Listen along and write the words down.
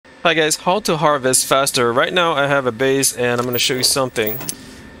Hi guys, how to harvest faster. Right now I have a base and I'm going to show you something.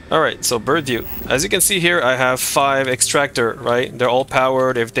 Alright, so bird view. As you can see here, I have 5 extractor, right? They're all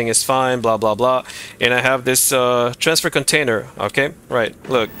powered, everything is fine, blah blah blah. And I have this transfer container, okay? Right,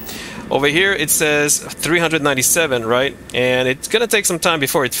 look. Over here it says 397, right? And it's going to take some time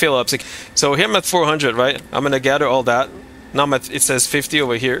before it fills up. So here I'm at 400, right? I'm going to gather all that. Now I'm at, it says 50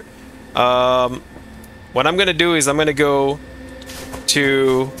 over here. What I'm going to do is I'm going to go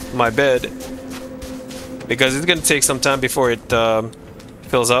to my bed because it's gonna take some time before it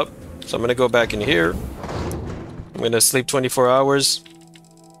fills up. So I'm gonna go back in here. I'm gonna sleep 24 hours.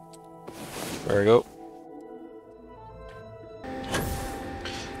 There we go.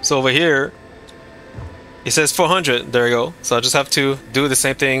 So over here it says 400. There we go. So I just have to do the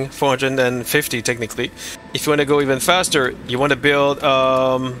same thing, 450 technically. If you want to go even faster, you want to build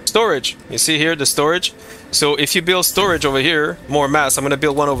storage. You see here the storage. So if you build storage over here, more mass, I'm going to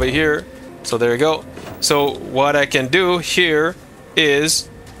build one over here. So there you go. So what I can do here is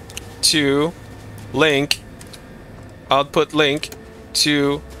to link, output link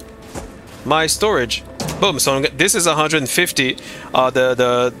to my storage. Boom. So this is 150.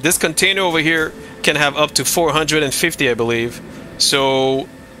 This container over here can have up to 450, I believe. So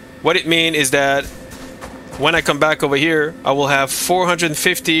what it means is that when I come back over here, I will have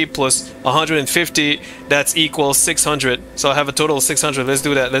 450 plus 150. That's equals 600. So I'll have a total of 600. Let's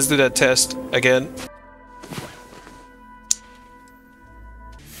do that. Let's do that test again.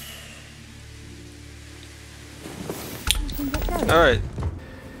 All right.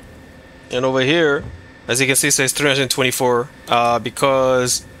 And over here, as you can see, it says 324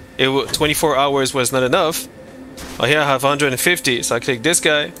 because 24 hours was not enough. Oh, here I have 150. So I click this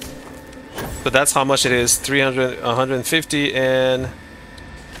guy. But that's how much it is, 300, 150 and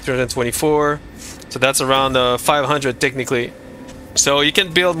 324. So that's around 500 technically. So you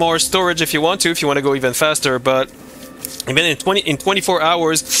can build more storage if you want to go even faster, but even in 24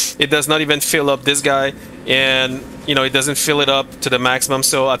 hours, it does not even fill up this guy, and you know, it doesn't fill it up to the maximum.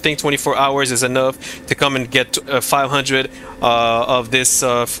 So I think 24 hours is enough to come and get 500 of this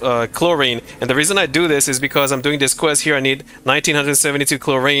chlorine. And the reason I do this is because I'm doing this quest here. I need 1972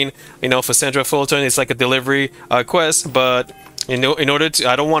 chlorine, you know, for Central Fulton. It's like a delivery quest, but you know, in order to,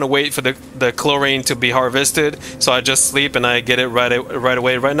 I don't want to wait for the chlorine to be harvested, so I just sleep and I get it right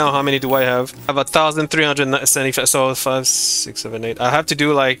away. Right now, how many do I have? I have 1,375. So 5, 6, 7, 8. I have to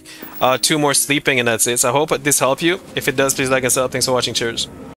do like 2 more sleeping, and that's it. So I hope this helped you. If it does, please like and sub. Thanks for watching. Cheers.